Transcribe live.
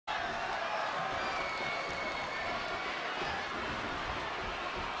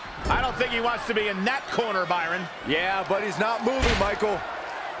think he wants to be in that corner, Byron. Yeah, but he's not moving, Michael.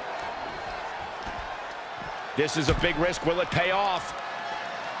 This is a big risk. Will it pay off?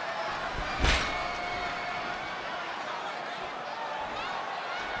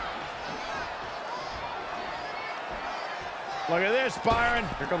 Look at this, Byron.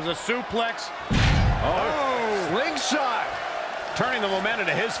 Here comes a suplex. Oh, slingshot. Turning the momentum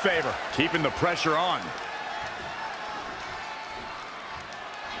to his favor. Keeping the pressure on.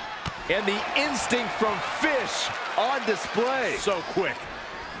 And the instinct from Fish on display. So quick.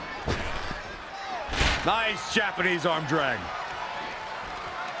 Nice Japanese arm drag.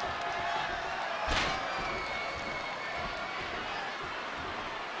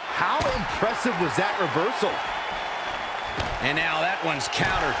 How impressive was that reversal? And now that one's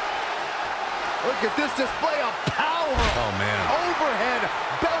countered. Look at this display of power. Oh, man. Overhead,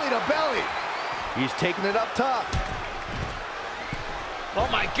 belly to belly. He's taking it up top. Oh,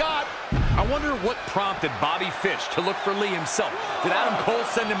 my God. I wonder what prompted Bobby Fish to look for Lee himself. Did Adam Cole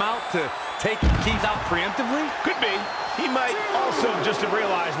send him out to take Keith out preemptively? Could be. He might also just have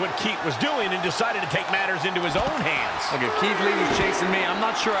realized what Keith was doing and decided to take matters into his own hands. Look, if Keith Lee was chasing me, I'm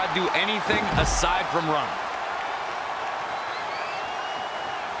not sure I'd do anything aside from run.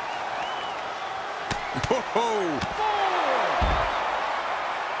 Whoa.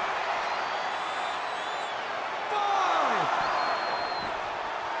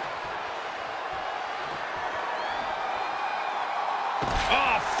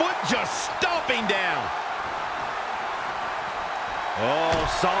 Oh, foot just stomping down. Oh,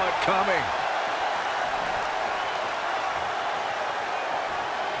 saw it coming.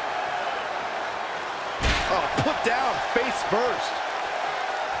 Oh, put down face first.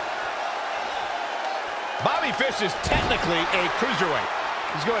 Bobby Fish is technically a cruiserweight.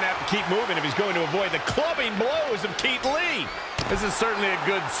 He's going to have to keep moving if he's going to avoid the clubbing blows of Keith Lee. This is certainly a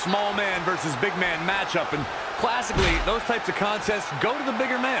good small man versus big man matchup, and classically, those types of contests go to the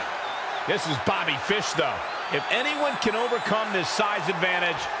bigger man. This is Bobby Fish, though. If anyone can overcome this size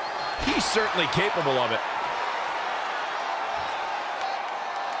advantage, he's certainly capable of it.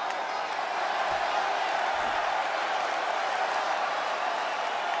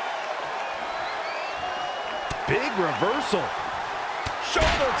 Big reversal.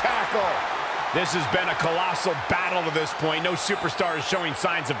 Shoulder tackle. This has been a colossal battle to this point. No superstar is showing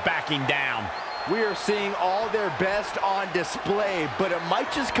signs of backing down. We are seeing all their best on display, but it might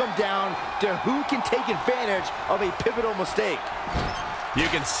just come down to who can take advantage of a pivotal mistake. You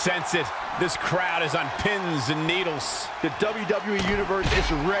can sense it. This crowd is on pins and needles. The WWE Universe is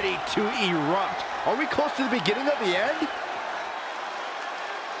ready to erupt. Are we close to the beginning of the end?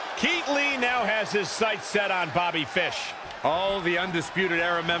 Keith Lee now has his sights set on Bobby Fish. All the Undisputed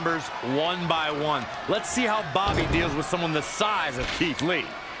Era members, one by one. Let's see how Bobby deals with someone the size of Keith Lee.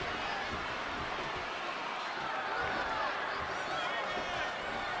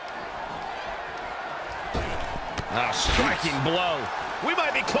 A striking blow. We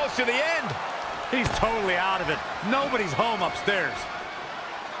might be close to the end. He's totally out of it. Nobody's home upstairs.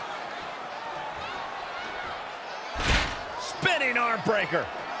 Spinning arm breaker.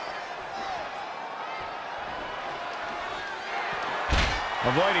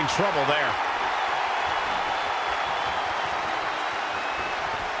 Avoiding trouble there.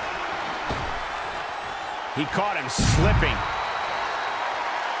 He caught him slipping.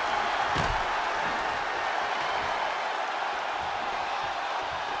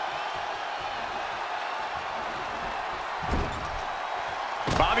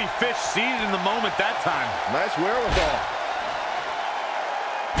 Bobby Fish seized in the moment that time. Nice wherewithal.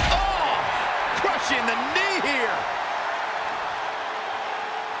 Oh! Crushing the knee here.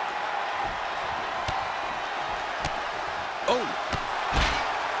 Oh!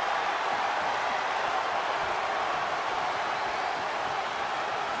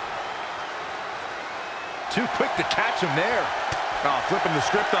 Too quick to catch him there. Oh, flipping the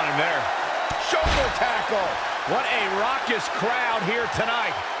script on him there. Shoulder tackle. What a raucous crowd here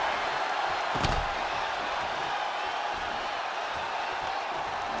tonight.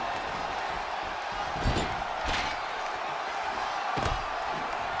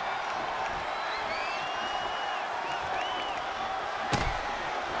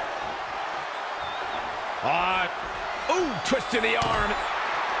 Ooh, twist to the arm.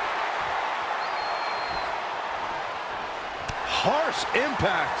 Harsh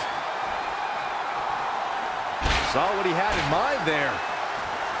impact. Saw what he had in mind there.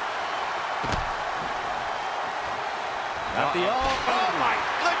 Got the arm. Oh my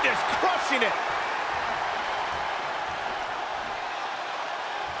goodness, crushing it.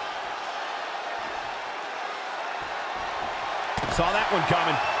 Saw that one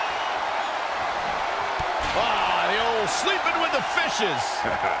coming. Ah, the old sleeping with the fishes.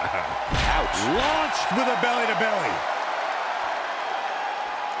 Ouch. Launched with a belly-to-belly.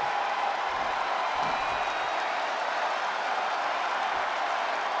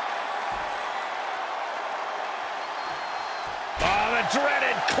 Oh, the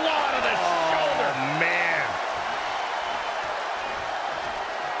dreaded claw to the shoulder. Man.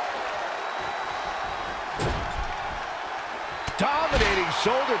 Dominating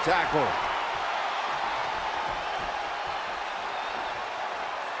shoulder tackle.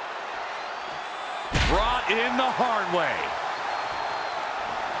 Brought in the hard way.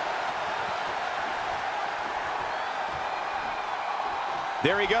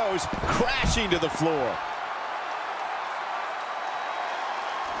 There he goes, crashing to the floor.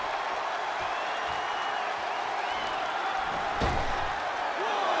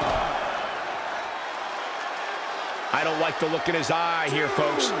 I don't like the look in his eye here,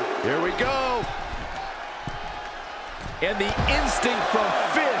 folks. Here we go. And the instinct from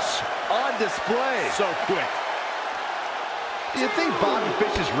Fish on display. So quick. Do you think Bobby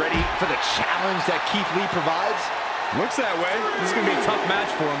Fish is ready for the challenge that Keith Lee provides? Looks that way. This is going to be a tough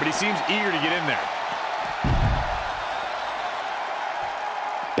match for him, but he seems eager to get in there.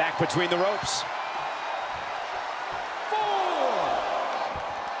 Back between the ropes. 4,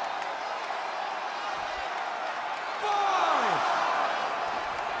 5,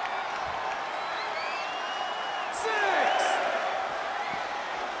 6.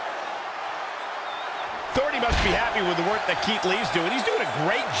 30 must be happy with the work that Keith Lee's doing. He's doing a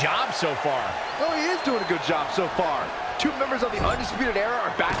great job so far. Oh, he is doing a good job so far. 2 members of the Undisputed Era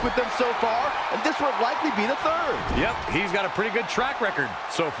are back with them so far, and this would likely be the 3rd. Yep, he's got a pretty good track record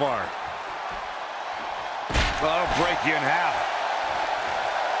so far. Well, that'll break you in half.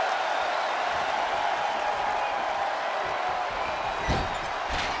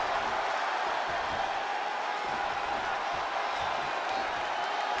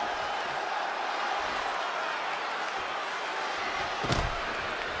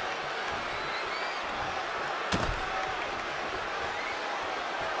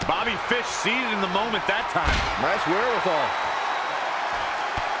 Bobby Fish seized in the moment that time. Nice wherewithal.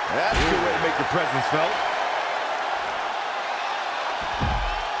 That's a good way to make your presence felt.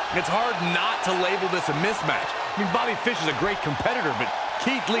 It's hard not to label this a mismatch. I mean, Bobby Fish is a great competitor, but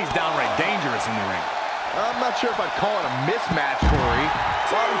Keith Lee's downright dangerous in the ring. I'm not sure if I'd call it a mismatch, Corey.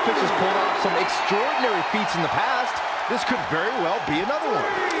 Bobby Fish has pulled off some extraordinary feats in the past. This could very well be another one.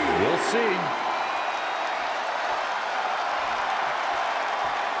 We'll see.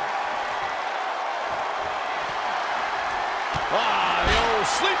 Ah, the old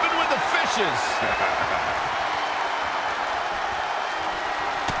sleeping with the fishes.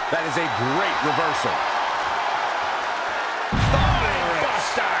 That is a great reversal. Thigh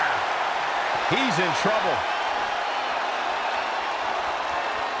buster. He's in trouble.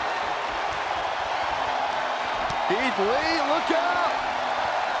 Keith Lee, look out!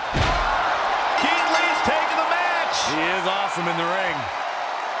 Keith Lee's taking the match. He is awesome in the ring.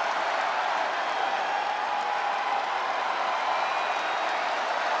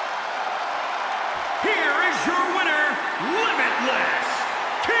 Here is your winner, Limitless,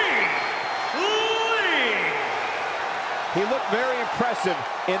 Keith Lee. He looked very impressive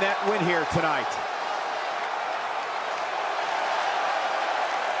in that win here tonight.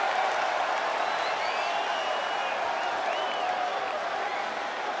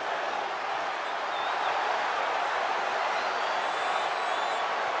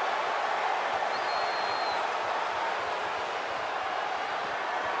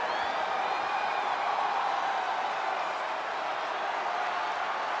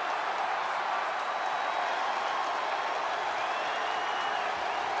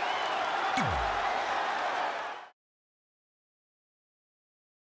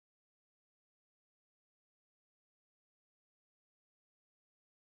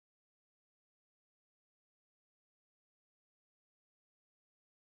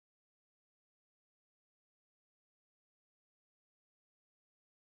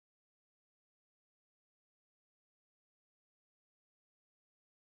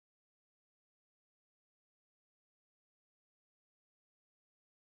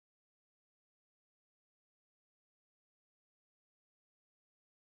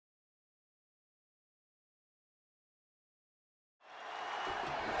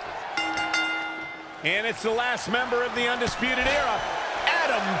 And it's the last member of the Undisputed Era,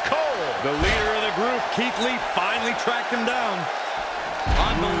 Adam Cole. The leader of the group, Keith Lee, finally tracked him down.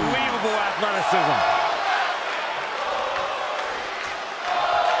 Unbelievable athleticism.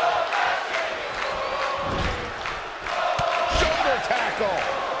 Shoulder tackle.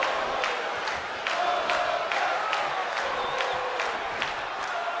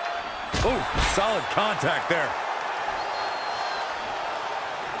 Oh, solid contact there.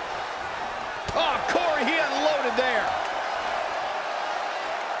 Oh, Corey, he unloaded there.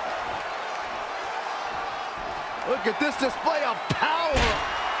 Look at this display of power.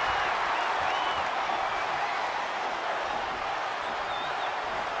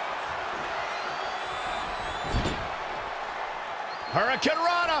 Hurricane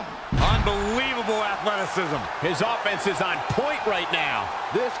Rana. Unbelievable athleticism. His offense is on point right now.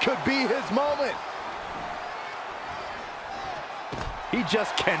 This could be his moment. He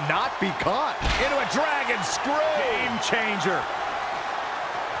just cannot be caught. Into a dragon screw. Game changer.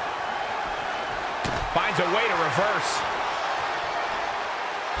 Finds a way to reverse.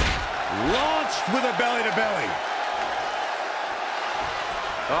 Launched with a belly-to-belly.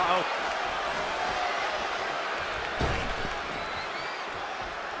 Uh-oh.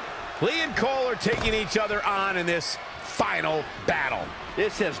 Lee and Cole are taking each other on in this final battle.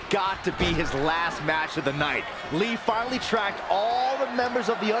 This has got to be his last match of the night. Lee finally tracked all the members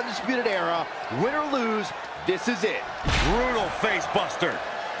of the Undisputed Era. Win or lose, this is it. Brutal face buster.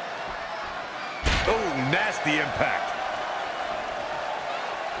 Oh, nasty impact.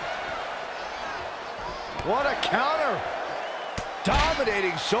 What a counter.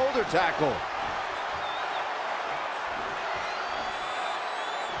 Dominating shoulder tackle.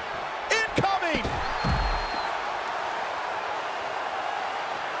 Incoming.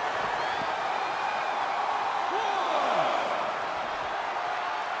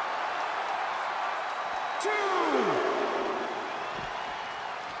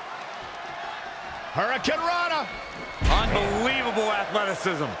 Hurricane Rana. Unbelievable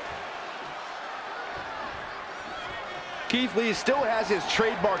athleticism. Keith Lee still has his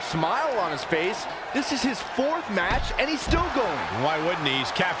trademark smile on his face. This is his 4th match, and he's still going. Why wouldn't he?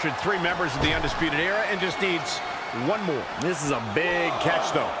 He's captured 3 members of the Undisputed Era and just needs 1 more. This is a big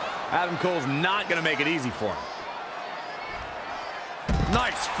catch, though. Adam Cole's not going to make it easy for him.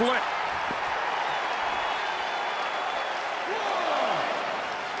 Nice flip.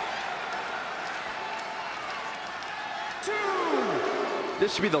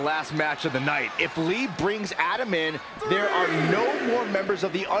 This should be the last match of the night. If Lee brings Adam in, there are no more members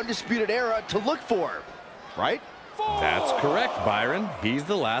of the Undisputed Era to look for, right? That's correct, Byron. He's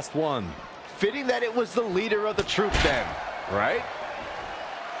the last one. Fitting that it was the leader of the troop then, right?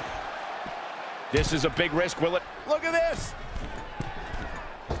 This is a big risk, will it? Look at this.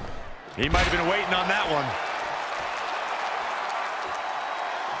 He might have been waiting on that one.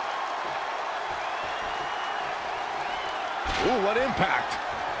 Ooh, what impact.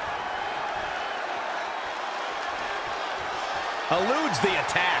 Eludes the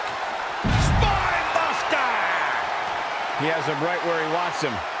attack. Spine buster! He has him right where he wants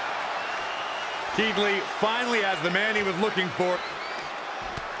him. Keith Lee finally has the man he was looking for.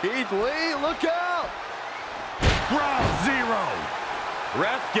 Keith Lee, look out! Ground 0.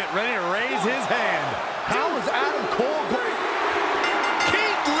 Ref, get ready to raise his hand. How is Adam Cole going?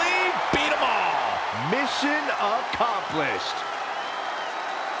 Keith Lee beat them all. Mission accomplished.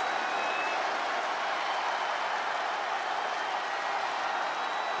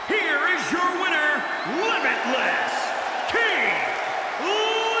 Here is your winner, Limitless, Keith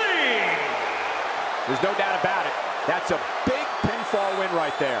Lee. There's no doubt about it. That's a big pinfall win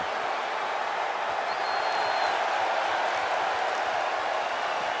right there.